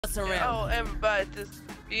Oh, everybody just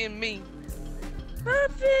being mean.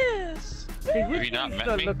 Not this. See, which should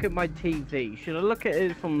I look at my TV? Should I look at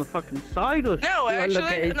it from the fucking side or should I look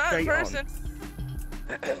at actually, it not in straight person.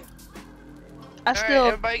 Alright,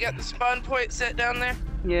 everybody got the spawn point set down there?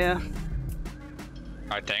 Yeah.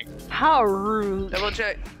 I think. How rude. Double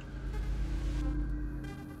check.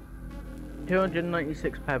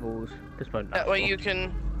 296 pebbles. That way you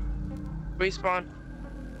can respawn.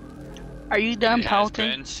 Are you done It has pouting?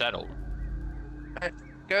 been settled. Alright.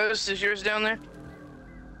 Ghost, is yours down there?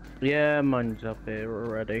 Yeah, mine's up here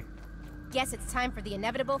already. Guess it's time for the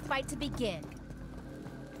inevitable fight to begin.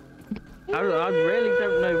 I really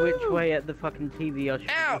don't know which way at the fucking TV I should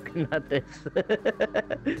be looking at this.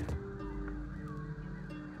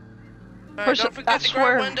 Alright, don't forget to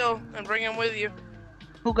grab Wendell and bring him with you.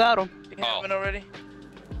 Who got him? You haven't already.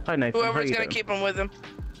 Hi, Nathan. Whoever's how gonna you keep him with him.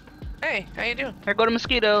 Hey, how you doing? Here go the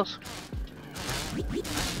mosquitoes.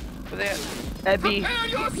 Where they at? That'd be. Prepare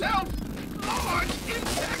yourself! Large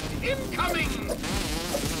insect incoming!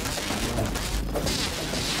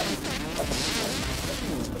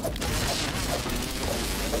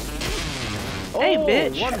 Hey, oh,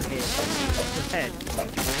 bitch. One hit. Head.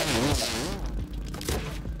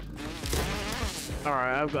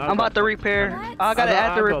 Alright, I'm about to repair. I gotta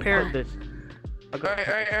add the repair. I got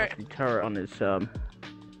a turret on his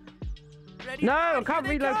No, I can't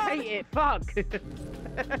relocate it. Fuck.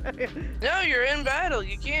 No, you're in battle.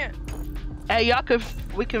 You can't. Hey, y'all could.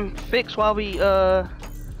 We can fix while we go.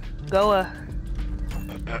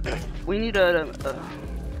 We need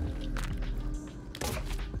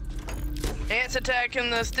Ants attacking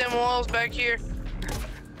the stem walls back here.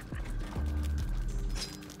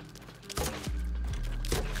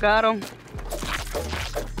 Got him.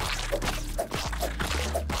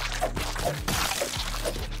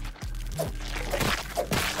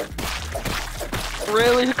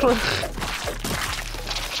 Really close.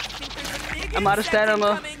 I'm out of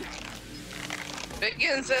stamina. Big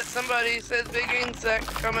insect. Somebody says big insect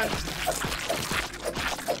coming.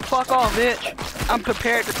 Fuck off, bitch. I'm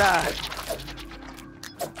prepared to die.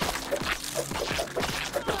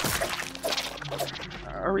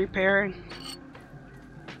 Repairing.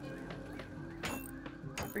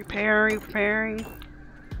 Repairing.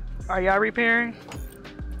 Are y'all repairing?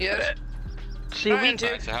 Yeah. See, we.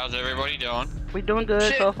 So how's everybody doing? We doing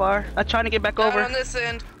good so far. I'm trying to get back over. Not on this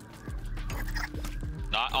end.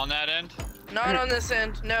 Not on that end? Not on this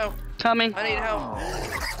end. No. Coming. I need help.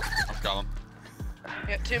 I'm coming.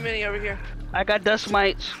 Got too many over here. I got dust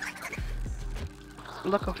mites.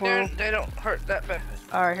 Looking for them. They don't hurt that bad.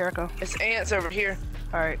 Alright, here I go. It's ants over here.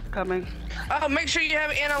 Alright, coming. Oh, make sure you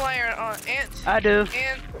have annihilator on. Ants. I do.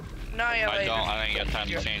 I don't. I ain't got time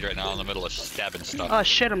to change right now. I'm in the middle of stabbing stuff. Oh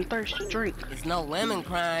shit, I'm thirsty. Drink. It's no lemon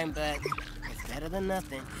crime, but it's better than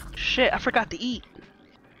nothing. Shit, I forgot to eat.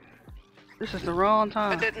 This is the wrong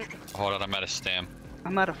time. I didn't. Hold on, I'm out of stam.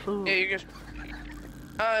 I'm out of food. Yeah, you're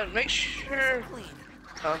good. Make sure.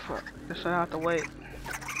 Oh fuck. Guess I have to wait.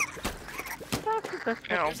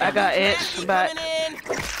 Ow. I got ants back.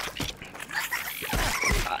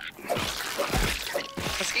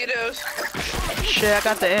 Mosquitoes. Shit, I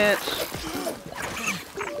got the ants.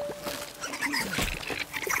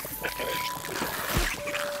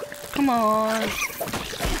 Come on.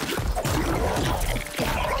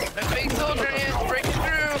 That big soldier ant breaking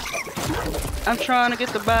through. I'm trying to get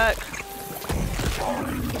the back.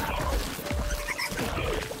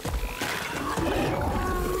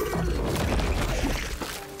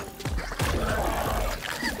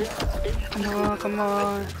 Come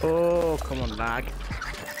on. Oh, come on, lag.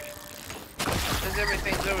 There's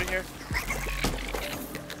everything's over here.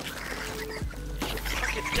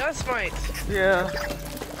 Fucking dust mites. Yeah.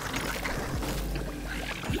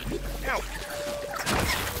 Ow.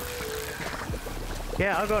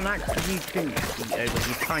 Yeah, I got an axe for you too,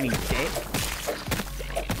 you tiny dick.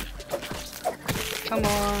 Come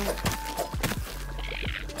on.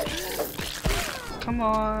 Come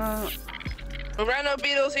on. Rhino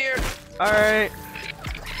beetles here. Alright.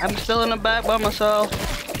 I'm still in the back by myself.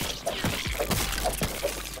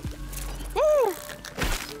 Woo!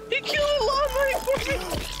 He killed a lawn mine for me.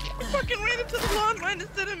 He fucking ran into the lawn mine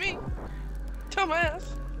instead of me. Dumbass.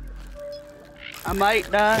 I might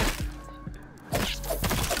die.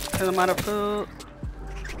 Cause I'm out of food.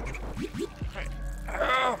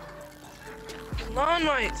 Ow. Lawn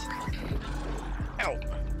mites. Ow.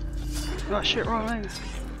 Oh shit, wrong lane.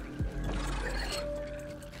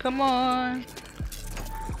 Come on.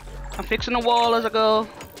 I'm fixing the wall as I go.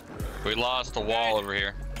 We lost the wall over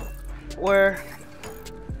here. Where?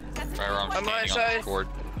 Right where I'm On my standing on side. the score.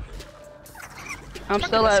 I'm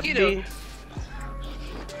still at mosquito. B.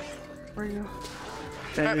 Where you?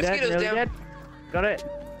 Alright, Nearly dead, mosquitoes nearly down. dead. Got it.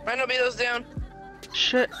 Rhino beetles down.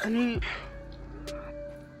 Shit, I need.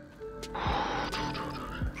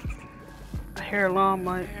 I hear alarm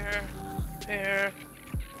light. Pear.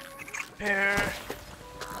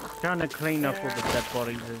 Trying to clean up all the dead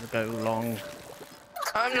bodies as I go along.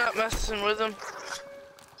 I'm not messing with them.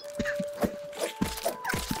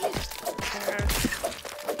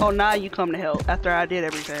 Oh, now you come to help after I did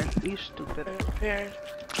everything. You stupid. Pear.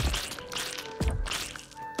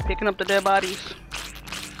 Picking up the dead bodies.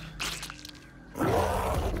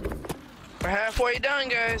 We're halfway done,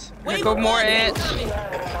 guys. Here go more ants.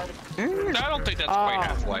 I don't think that's quite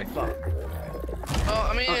halfway. Oh,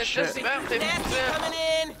 I mean, Oh, it's shit. just about 50%. Coming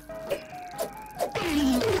in.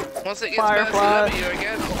 Once it gets Firefly. past the W, I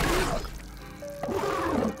guess.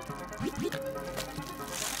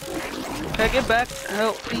 Can I get back?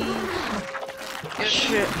 Help, please. Yes.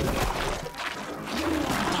 Shit. Shit,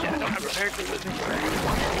 I don't have a parakeet with me.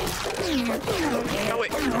 Oh,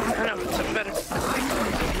 wait. I know, something better.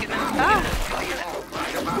 Get in.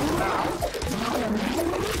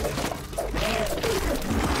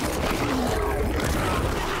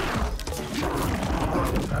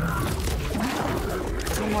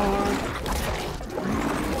 Come on.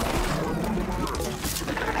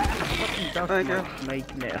 Thank you.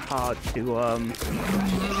 Making it hard to That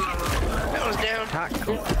one's down.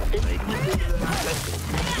 tackle.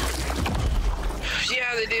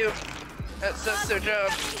 Yeah, they do. That's their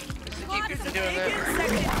job. Is to keep you from doing that.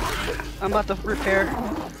 I'm about to repair.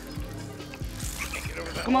 Can't get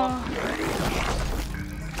over that. Come on.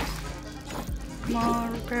 Come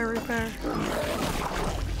on, repair.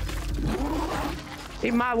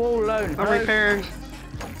 Leave my wall alone. I'm repairing.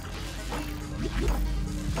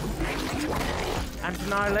 And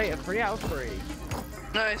Annihilator 3 out of 3.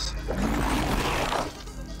 Nice.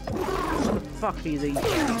 What the fuck are these?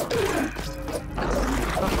 Fuck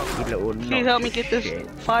you little Can you help me get this shit.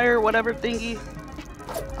 fire, whatever thingy?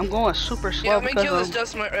 I'm going super slow Yeah, let me kill this because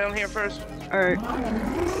dust mite around here first. alright.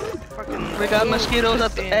 Fucking. We got mosquitoes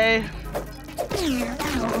at the A.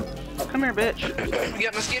 Come here, bitch. We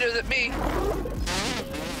got mosquitoes at B.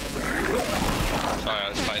 Sorry, I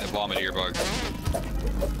was fighting the bombardier bug.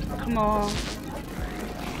 Come on.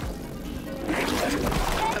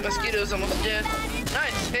 That mosquito's almost dead.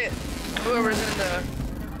 Nice hit. Whoever's in the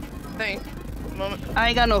thing. At the moment. I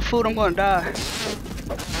ain't got no food, I'm gonna die.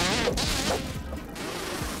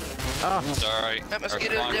 Oh, Sorry. That Our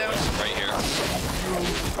mosquito's spawn down. point's right here.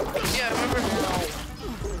 Yeah, remember.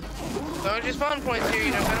 As long as your spawn point's here,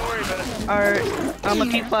 you don't gotta worry about it. Alright, I'm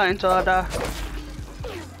gonna keep fighting till I die.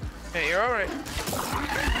 Hey, you're alright.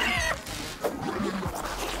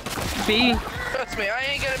 B, Trust me, I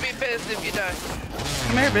ain't gonna be pissed if you die.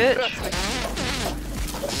 come here, bitch. Trust me.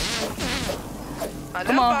 I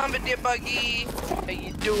Come love on. Bombardier Buggy. How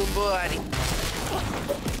you doing, buddy?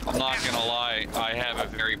 I'm not gonna lie, I have a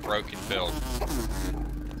very broken build.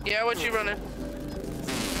 Yeah, what you running?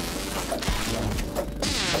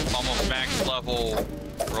 Almost max level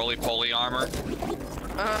roly-poly armor.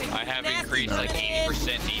 I have increased like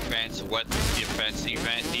 80% defense, what defense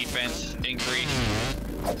increase.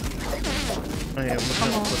 yeah,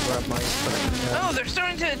 we'll grab my fucking, Oh, they're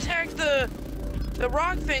starting to attack the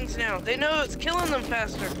rock things now. They know it's killing them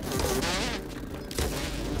faster.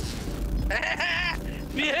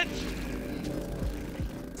 Bitch!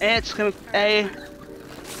 Ants come A.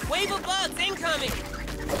 Wave of bugs incoming.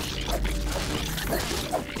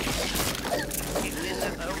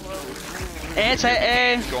 Ants at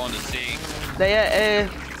A. Going to C. They at A.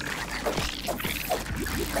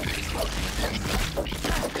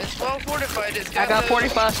 It's well fortified. It's got I got those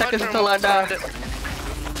 45 seconds mushroom until I walls die. around it.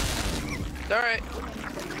 It's alright.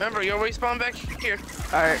 Remember, you'll respawn back here.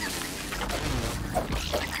 Alright.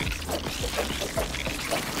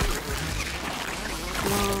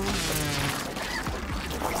 Come on.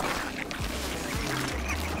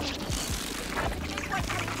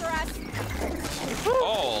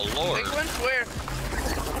 Oh, Lord. Big one? Where?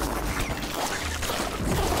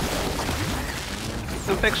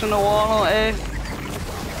 I'm fixing the wall on A.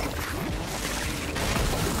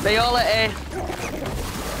 They all at A.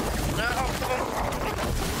 Not all of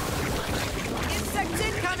Insect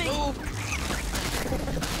incoming! them. Move.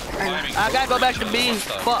 I gotta go back to B.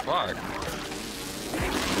 Fuck.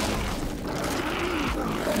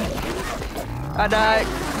 I died.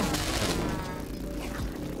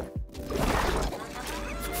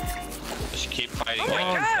 Just keep fighting, Oh my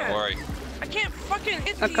man. God. Don't worry. I can't fucking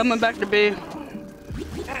hit I'm these coming back to B.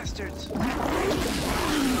 bastards.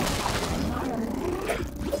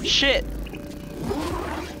 Shit.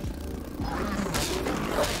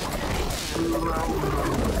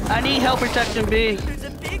 I need help protecting B.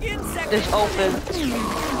 It's open.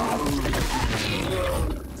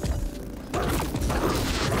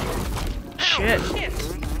 Shit. Shit.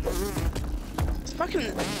 This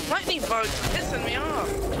fucking lightning bug's pissing me off.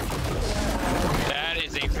 That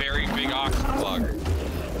is a very big oxygen plug.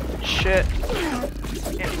 Shit.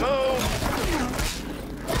 Can't move.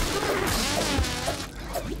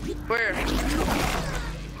 Where?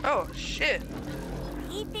 Oh, shit.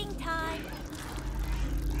 Eating time.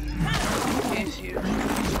 Jeez, you.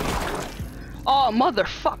 Oh,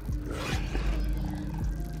 motherfuck.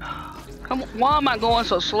 Come on, why am I going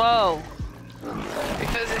so slow?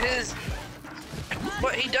 Because it is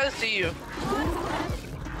what he does to you.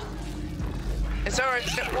 It's alright,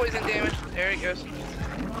 it's got poison damage. There it goes.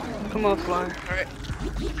 Come on, Flyer. Alright.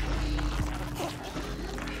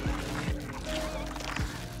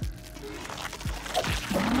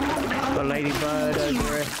 Got Ladybird over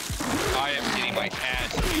here. I am getting my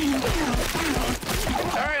ass beat.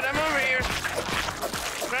 Alright, I'm over here.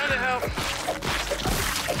 Trying to help.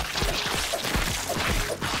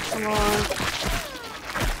 Come on.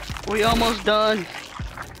 We almost done.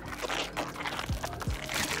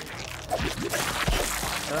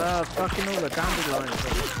 Fucking all the dandelions on the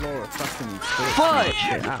floor are fucking Fudge!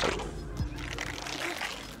 shit out.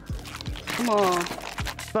 Come on.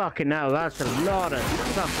 Fucking hell, that's a lot of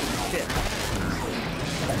fucking shit.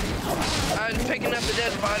 I'm picking up the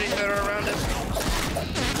dead bodies that are around us.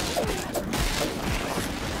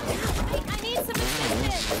 I need some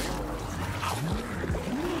assistance.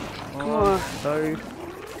 Come on. So,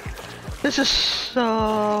 This is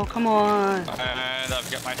so... Come on. And I've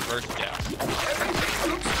got my first death.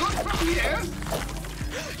 Everything looks good from here.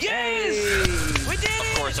 Yes! We did Of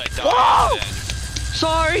it! course I died. Whoa! Then.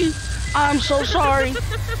 Sorry. I'm so sorry.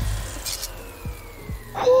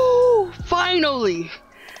 Woo! Finally.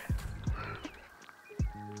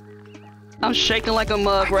 I'm shaking like a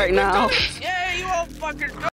mug right now. Yeah, you old fuckers.